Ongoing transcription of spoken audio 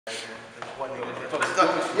Yo!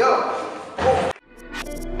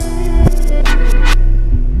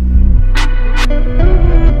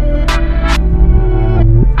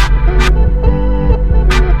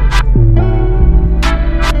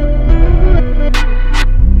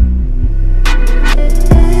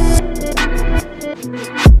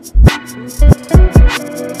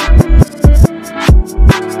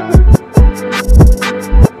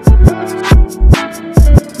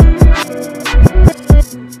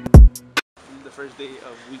 First day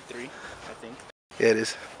of week 3, I think. Yeah, it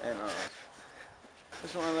is. And I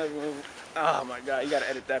just want to let everyone. Oh my God, you gotta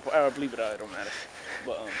edit that part. I'll bleep it out. It don't matter.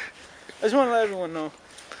 But I just want to let everyone know.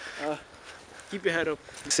 Keep your head up.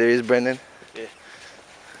 Serious, Brendan? Yeah.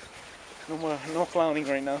 No clowning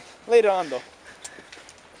right now. Later on though.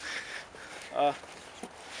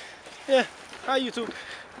 Yeah. Hi YouTube.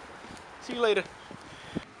 See you later.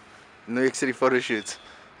 New York City photo shoots,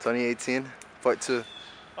 2018, part 2.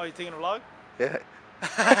 Oh, you taking a vlog? Yeah.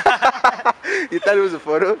 You thought it was a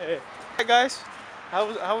photo? Yeah. Hey guys, how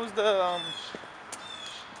was the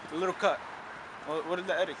little cut? What did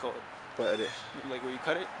the edit call it? What edit? Like where you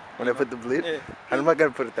cut it? When I put the bleep? Yeah. I'm not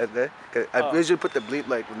gonna put it that day. Cause I usually put the bleep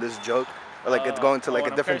like when there's a joke or like it's going to like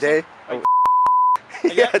a different day. Like,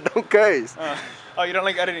 yeah, don't curse. Oh, you don't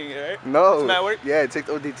like editing it, right? No. It's mad work? Yeah, it takes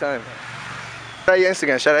OD time. Shout out your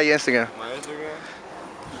Instagram. Shout out your Instagram. My Instagram?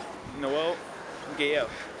 Noel Gael.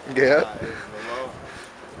 Yeah. Nah, it's Noel.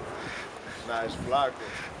 Nah, it's Flacco.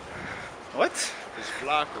 What? It's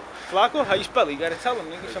Flacco. Flacco? How you spell it? You gotta tell them,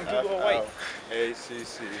 nigga. Some people are white.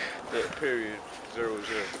 ACC. Period. 00.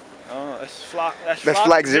 Oh, that's Flock. That's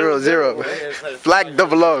Flag 00. Flag 00. Yeah, Flock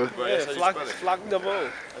double O. That's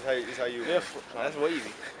how you. Yeah, that's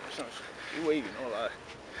wavy. You wavy, no lie.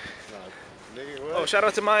 Nah, nigga, what? Oh, shout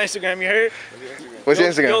out to my Instagram. You heard? What's your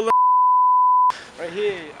Instagram? Right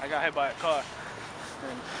here, I got hit by a car.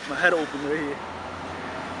 And my head opened right here.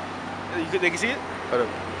 They can see it? Hold up.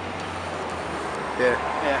 Yeah.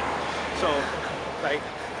 Yeah. So, like,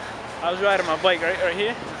 I was riding my bike right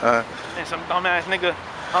here. And some dumbass nigga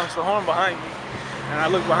honks the horn behind me. And I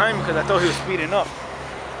looked behind me because I thought he was speeding up.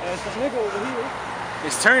 And this nigga over here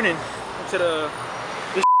is turning into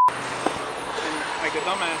this and like a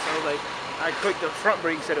dumbass, I was like, I clicked the front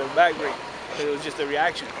brake instead of the back brake. Because it was just a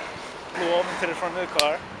reaction. Flew off into the front of the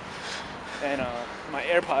car. And my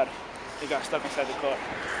AirPod, it got stuck inside the car.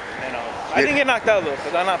 And I didn't get knocked out though,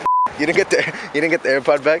 because I'm not. You didn't get the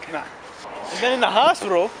AirPod back? Nah. And then in the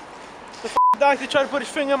hospital, the doctor tried to put his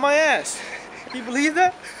finger in my ass. Can you believe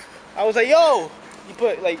that? I was like, yo. He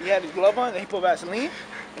had his glove on, and he put Vaseline.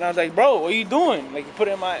 And I was like, bro, what are you doing? Like, he put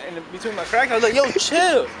it between my cracks. I was like, yo,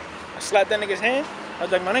 chill. I slapped that nigga's hand. I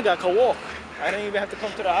was like, my nigga, I could walk. I didn't even have to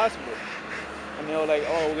come to the hospital. And they were like,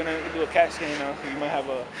 oh, we're gonna do a CAT scan now. You might have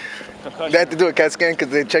a concussion. They had to do a CAT scan because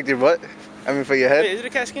they checked your butt? I mean, for your head? Wait, is it a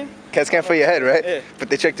CAT scan? CAT scan for your head, right? Yeah. But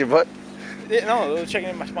they checked your butt? No, they were checking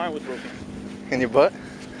if my spine was broken. In your butt?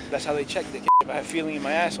 That's how they checked it, if I had feeling in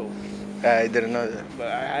my asshole. I didn't know that. But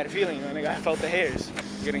I had a feeling, man. I felt the hairs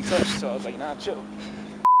getting touched, so I was like, nah, chill.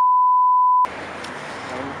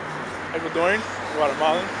 Ecuadorian,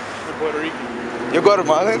 Guatemalan, and Puerto Rican. You're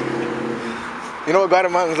Guatemalan? You know what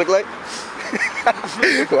Guatemalans look like?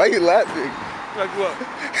 Why are you laughing? Like what?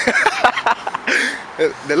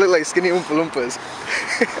 They look like skinny Oompa Loompas.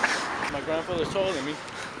 My grandfather's taller than me.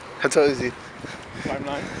 How tall is he?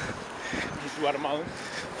 5'9". He's Guatemalan.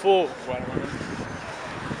 Full Guatemalan.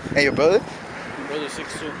 And your brother? My brother's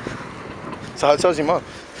 6'2". So how tall is your mom?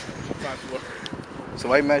 5'4". So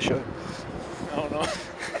why you mad short? I don't know.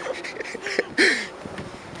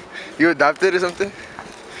 You adopted or something?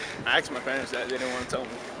 I asked my parents that. They didn't want to tell me.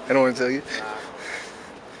 They don't want to tell you? Nah.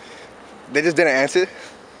 They just didn't answer?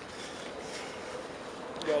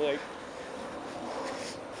 They're like,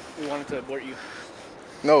 we wanted to abort you.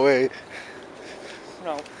 No way.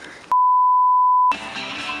 No.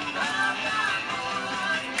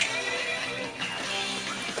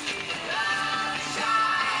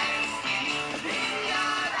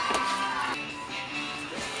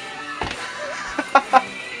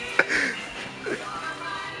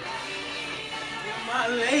 My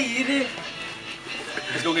lady.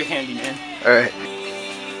 Let's go get candy, man. All right.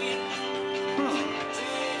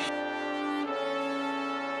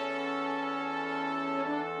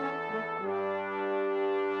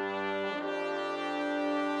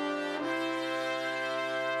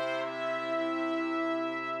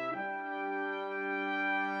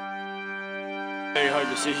 Very hard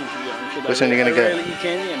decision for you. Which one you gonna get? I really eat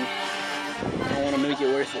candy and I want to make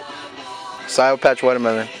it worth it. Sour Patch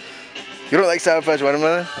Watermelon. You don't like Sour Patch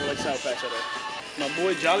Watermelon? I like Sour Patch at all. My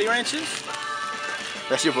boy Jolly Ranchers.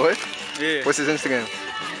 That's your boy? Yeah. What's his Instagram?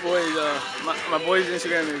 boys, my boy's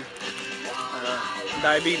Instagram is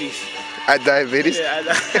diabetes. At diabetes? Yeah,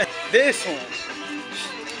 this one.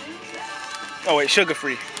 Oh wait, sugar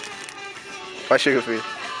free. Why sugar free?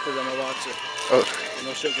 Because I'm a boxer. Oh.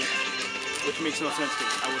 No sugar. Which makes no sense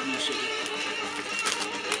because I wouldn't use sugar.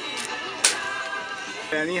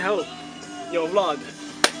 I need help. Yo, vlog.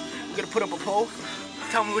 I'm gonna put up a poll.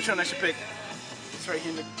 Tell me which one I should pick. It's right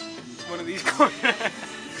here in one of these corners.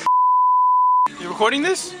 You recording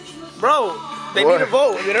this? Bro, they need a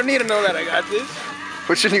vote. They don't need to know that I got this.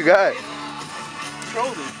 Which one you got?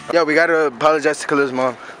 Trolling. Yo, we gotta apologize to Khalil's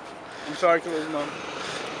mom. I'm sorry, Khalil's mom.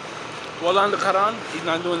 Well, on the Quran, he's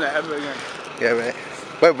not doing that ever again. Yeah, right.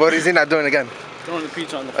 Wait, what is he not doing again? Throwing the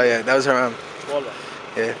pizza on the Oh yeah, that was her mom. Wallah.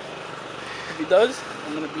 Yeah. If he does,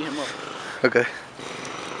 I'm gonna beat him up. Okay.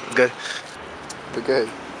 Good. We're good.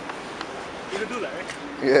 You can do that, right?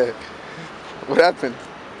 Yeah. What happened?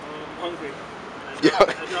 I'm hungry. I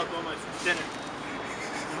dropped all my dinner.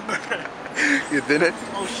 You didn't?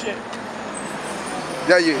 Oh shit.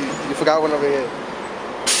 Yeah, you forgot one over here.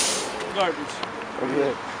 Garbage. Over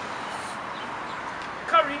here.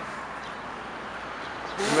 Curry.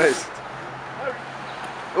 Missed.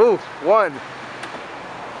 Ooh, one.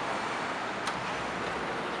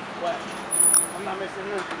 What? I'm not missing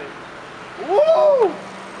none today. Woo!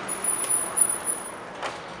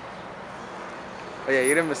 Oh yeah, you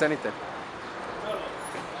didn't miss anything.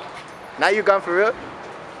 Now you gone for real?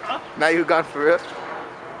 Huh? Now you gone for real?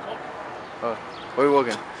 Oh, where you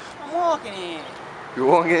walking? I'm walking in. You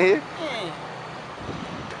walking in here? Yeah.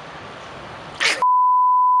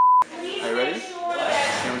 Are you ready?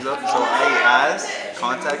 Cameras up. So I asked,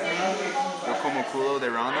 contact me. Yo como culo de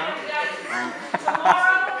rana.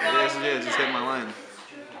 Yeah, just hit my line.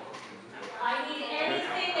 I need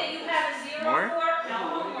anything that you have a zero More? for, no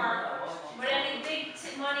more. But any big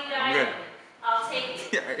money that I'm good. I'll take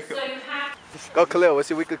it. Yeah, there you go. So you have Go Khalil, what's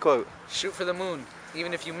your weekly quote? Shoot for the moon.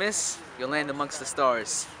 Even if you miss, you'll land amongst the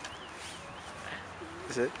stars.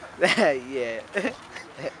 Is it? Yeah.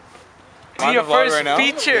 On Your the vlog first right now?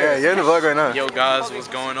 feature. Yeah, you're in the vlog right now. Yo guys, what's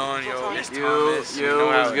going on? Yo, it's You, Thomas. know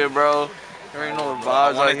how what's it- good, bro? There ain't no I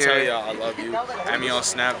vibes want out to tell here. y'all I love you. Add me on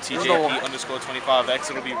Snap, no- TJP_25X.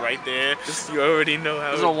 It'll be right there. You already know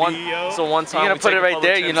how it be, yo. So one time. You gonna put it right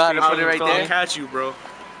there? You know how to put it right I'll there? catch you, bro.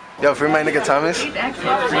 Yo, free my nigga Thomas. Free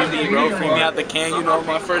me, bro. Free me out the can. You know,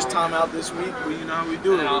 my first time out this week. But you know how we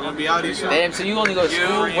do it. We're gonna be out here soon. Damn, so you only go to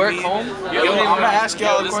school, work, home? Yo, I'm gonna ask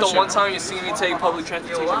y'all a This is question. the one time you see me take public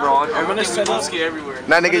transportation, bro. I'm gonna set up everywhere.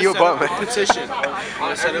 Nah, nigga, you a bum. petition. I'm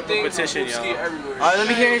gonna set up a petition, yo. Alright, let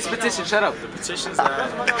me hear his petition. Shut up. The petition's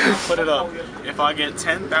that put it up. If I get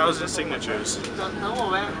 10,000 signatures,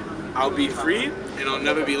 I'll be free and I'll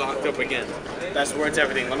never be locked up again. That's worth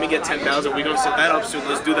everything. Let me get 10,000. We're gonna set that up soon.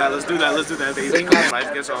 Let's do that. Let's do that. Let's do that, baby.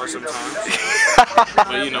 Life gets hard sometimes,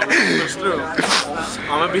 but you know we push through.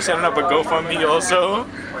 I'm gonna be setting up a GoFundMe also.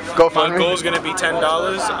 My goal's gonna be $10.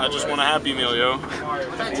 I just want a Happy Meal, yo.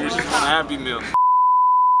 I just want a Happy Meal.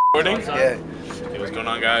 Recording? Yeah. Hey, what's going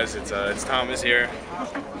on, guys? It's Thomas here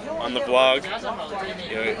on the vlog.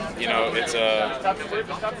 You know,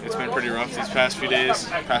 it's been pretty rough these past few days,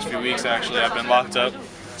 past few weeks actually. I've been locked up.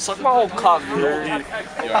 Suck my whole cock, bro. Yo,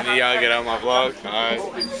 I need y'all to get out my vlog.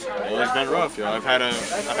 It's been rough, yo. I've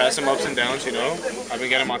had some ups and downs, you know. I've been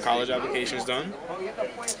getting my college applications done.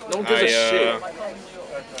 No one gives a shit.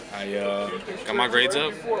 I got my grades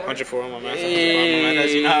up, 104 on my math.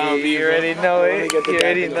 Hey, You know how it be, you bro. already know it. You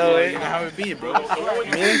already know You it. know how it be, bro.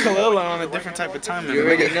 Me and Khalil are on a different type of time. You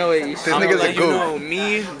already know it. This I'm gonna nigga's a let you goof. know,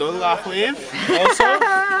 me, Dola Huev,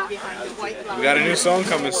 also, we got a new song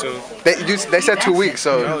coming soon. They said 2 weeks,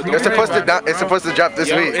 so it's supposed to drop this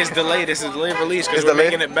Yo, week. it's delayed. This is delayed release because It's we're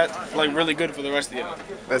delayed? making it like really good for the rest of y'all.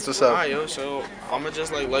 That's what's up. Alright, yo. So I'm gonna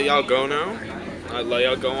just like let y'all go now. I'll let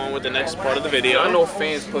y'all go on with the next part of the video. I know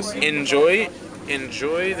fans pussy. Enjoy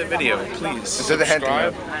the video, please. Instead of handing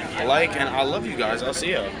Subscribe, like, and I love you guys. I'll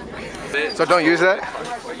see y'all. So don't use that?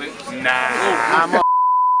 Nah.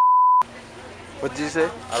 What did you say?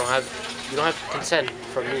 You don't have consent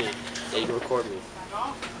from me that you can record me.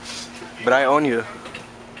 But I own you.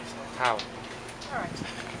 How?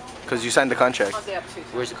 Because you signed the contract.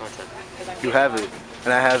 Where's the contract? You have it.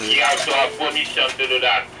 And I have You it. also have permission to do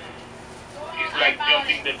that. It's like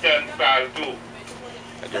jumping the turnstile too.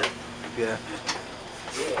 I do. Yeah.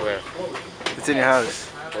 Where? It's in your house.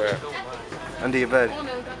 Where? Under your bed.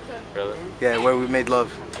 Really? Yeah, where we made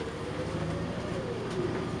love.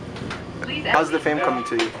 How's the fame coming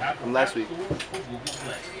to you from last week?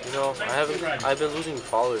 You know, I've been losing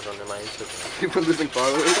followers on my Instagram. You've been losing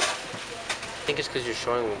followers? I think it's because you're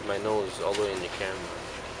showing my nose all the way in the camera.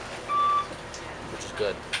 Which is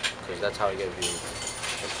good. because that's how I get views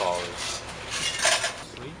and followers.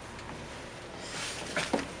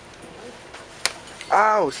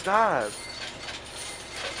 Ow, stop.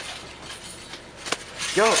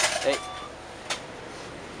 Yo. Hey.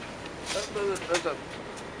 What's up?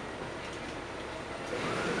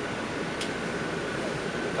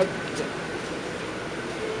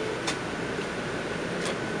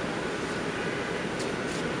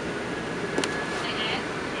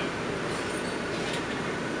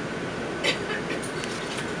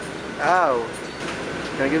 Ow.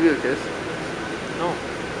 Can I give you a kiss? No.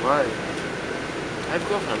 Why? I have a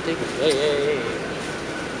girlfriend. I'm taking it. Hey.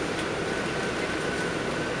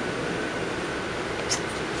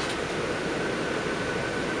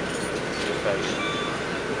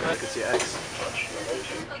 I could see X.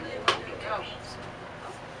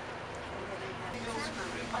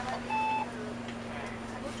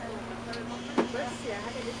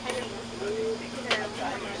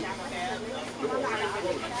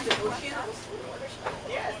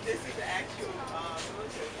 Yes, this is the actual.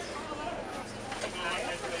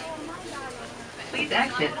 Please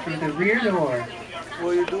exit through the rear door. What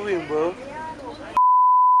are you doing, bro?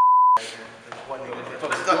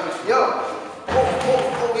 Yo!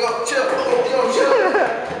 Yo, chill! Yo, chill!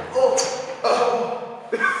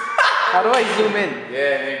 How do I zoom in?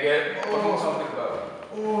 Yeah, nigga. Something about.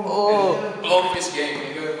 Blow this game,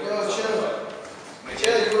 nigga. Yo, chill.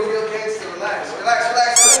 Chill, you're a real gangster. Relax.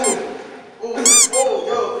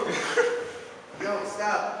 Yo. Yo,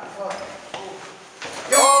 stop. Fuck.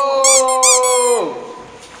 Yo!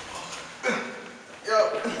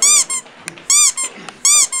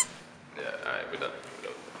 Yeah, alright, we're done.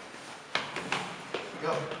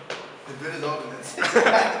 Yo, the bid is over.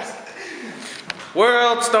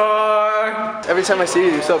 World star! Every time I see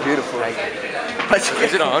you, you're so beautiful.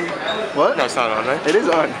 Is it on? What? No, it's not on, right? It is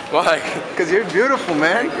on. Why? Because you're beautiful,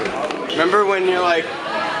 man. Remember when you're like,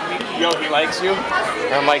 yo, he likes you?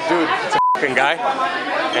 And I'm like, dude, it's a fucking guy.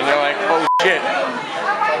 And you're like, oh shit.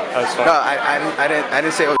 That's fun. No, I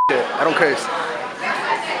didn't say oh shit. I don't curse.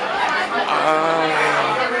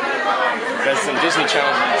 That's some Disney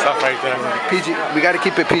Channel stuff right there. PG. We got to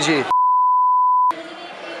keep it PG.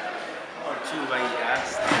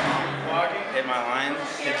 Hit my line,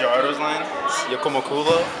 hit Gerardo's line. Yo como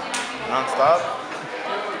culo, non-stop.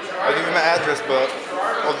 I'll give you my address, but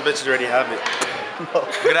all the bitches already have it.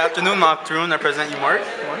 Good afternoon, Nocturne. I present you, Mark.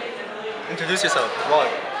 Introduce yourself. Vlog.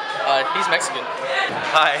 He's Mexican.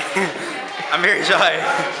 Hi. I'm very shy.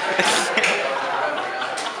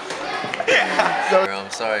 Bro,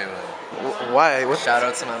 I'm sorry, man. Why? What? Shout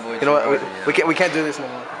out to my boy. You know what? We can't do this no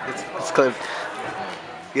more. It's clipped.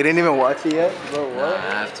 You didn't even watch it yet, bro. What? Nah,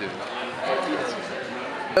 I have to.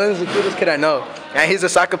 He's the cutest kid I know. And he's a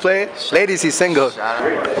soccer player. Ladies, he's single.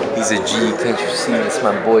 He's a G, can't you see? It's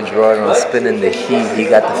my boy Gerardo. I'm spinning the heat. He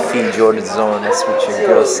got the feet Jordans on. That's what your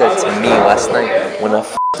girl said to me last night when I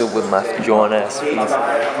f***ed up with my John ass feet.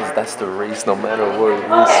 Cause that's the race. No matter what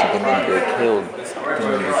race, you're gonna get killed. You're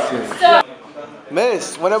gonna get killed.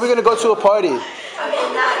 Miss, when are we gonna go to a party?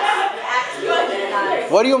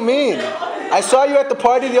 What do you mean? I saw you at the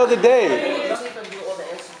party the other day.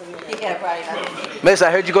 Miss,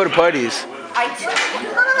 I heard you go to parties. I did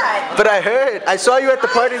not. But I heard. I saw you at the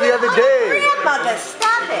party the other day. Grandmother,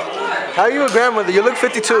 stop it. How are you a grandmother? You look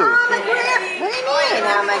 52. I'm a what do you mean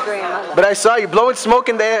I'm a grandmother? But I saw you blowing smoke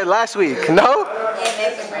in the air last week. No?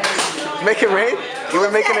 Yeah, Make it rain? You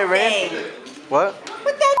were making it rain? What?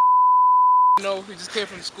 You know, we just came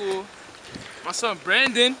from school. My son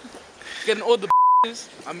Brandon getting all the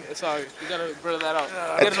I'm sorry, you gotta blur that out.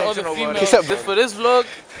 Getting all the females. For this vlog,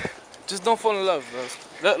 just don't fall in love,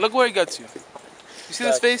 bro. Look where he got you. You see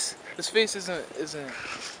this face? This face isn't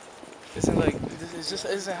like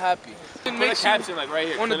isn't happy. It makes a caption like right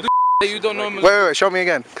here. Wanna do that you don't normally. Wait, show me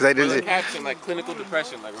again, cause I didn't see. Caption like clinical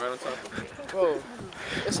depression, like right on top of it. Bro,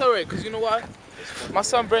 it's alright, cause you know why? My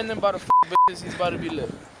son Brandon about to f bitches. He's about to be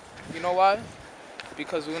lit. You know why?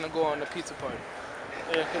 Because we're gonna go on a pizza party.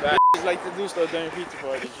 Yeah, cause bitches like to do stuff during pizza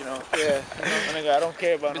parties, you know. Yeah, I don't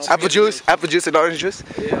care about no apple juice and orange juice.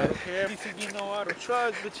 Yeah, I don't care. You know, I don't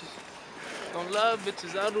trust bitches. Don't love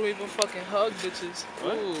bitches. I don't even fucking hug bitches.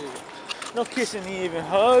 Ooh. No kissing, even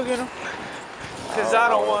hugging them. Cause I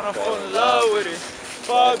don't wanna fall in love with it.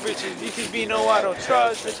 Fuck bitches. DTB know I don't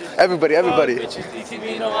trust bitches. Everybody. Fuck bitches.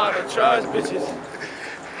 DTB know I don't trust bitches.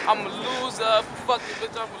 I'm a loser. Fuck this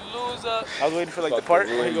bitch. I'm a loser. I was waiting for like the part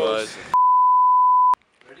where he goes.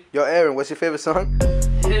 Yo, Aaron, what's your favorite song?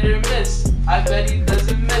 Hit or miss, I bet he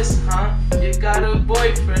doesn't miss, huh? You got a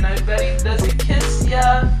boyfriend, I bet he doesn't kiss,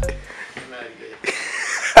 yeah.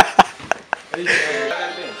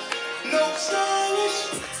 No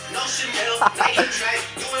stylish, no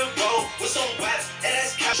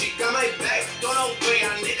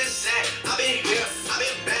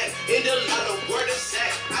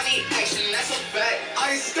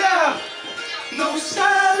No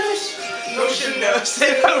stylish, no Chanel.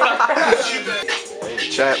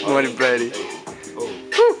 Trap money, Brady.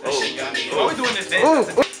 Why are we doing this dance?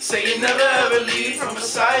 Say you never ever leave from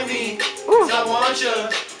beside me. I want you,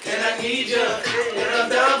 and I need you, and I'm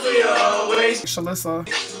down for you always. Shalissa.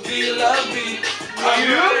 Do you love me? Are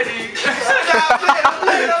you ready?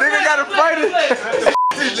 Nigga gotta fight it.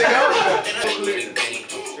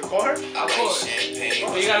 You call her? I'll call her.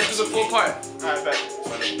 You gotta do the full part. Alright, bet.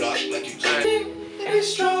 And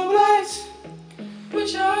strobe lights,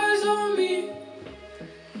 with your eyes on me.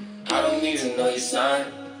 I don't need to know your sign.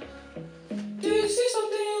 Do you see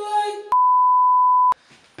something you like?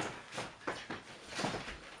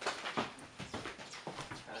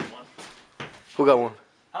 Who got one?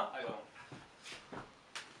 Huh? I got one.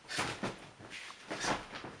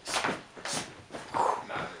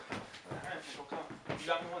 You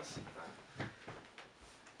got me once.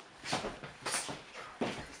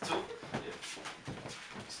 Two? Yeah.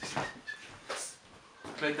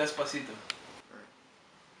 Play Despacito.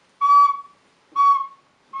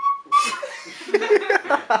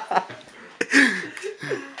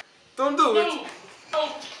 Don't do it.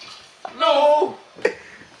 No!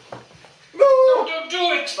 No, don't do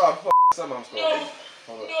it. Oh, fuck. Someone's calling.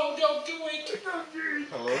 No, don't do it.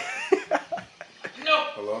 Hello? No,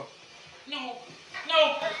 Hello? no,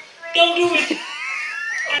 don't do it.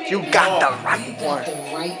 You got the right one.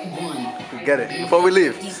 Get it before we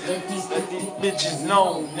leave. Bitches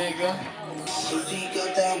know, nigga.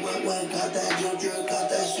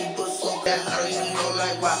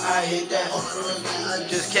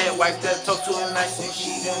 Just can't wipe that talk to her nice.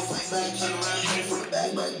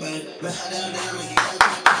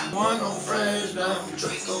 One no friends now.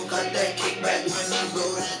 Draco got that kickback when I go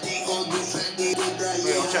that they gon' do trendy with that.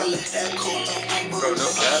 Bro, no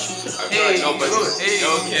cap. I feel like nobody.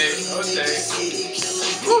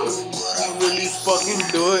 I really fucking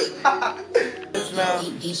do it.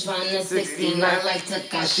 He's from the 69 like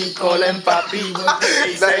Takashi. Call him papi.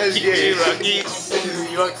 That is gay. New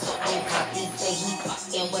York.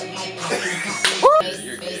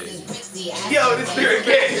 Yo, this nigga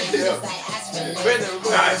gay.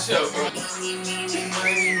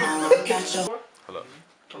 Hello.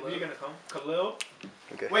 Are you gonna come? Khalil?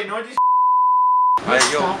 Okay. Wait, Northeast. Hi,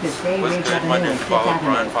 yo, what's good? My name's Follow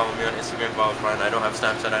Brian. Follow me on Instagram, Follow Brian. I don't have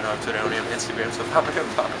Snapchat, I don't have Twitter, I don't have Instagram, so follow me on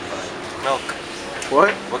Follow Brian. Milk.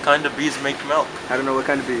 What? What kind of bees make milk? I don't know what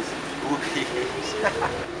kind of bees. Ooh, bees.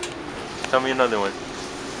 Tell me another one.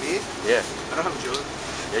 Me? Yeah. I don't have a joke.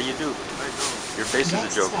 Yeah, you do. I don't. Your face is a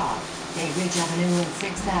joke. Ridge Avenue and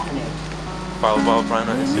 6th Avenue. Follow Brian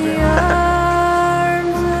on Instagram.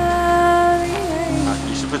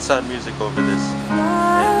 You should put sad music over this.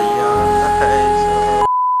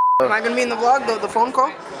 Am I gonna be in the vlog, the phone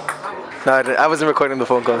call? No, I wasn't recording the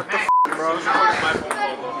phone call. Bro.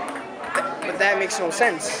 But that makes no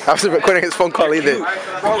sense. I wasn't recording his phone call either.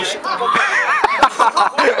 Bro,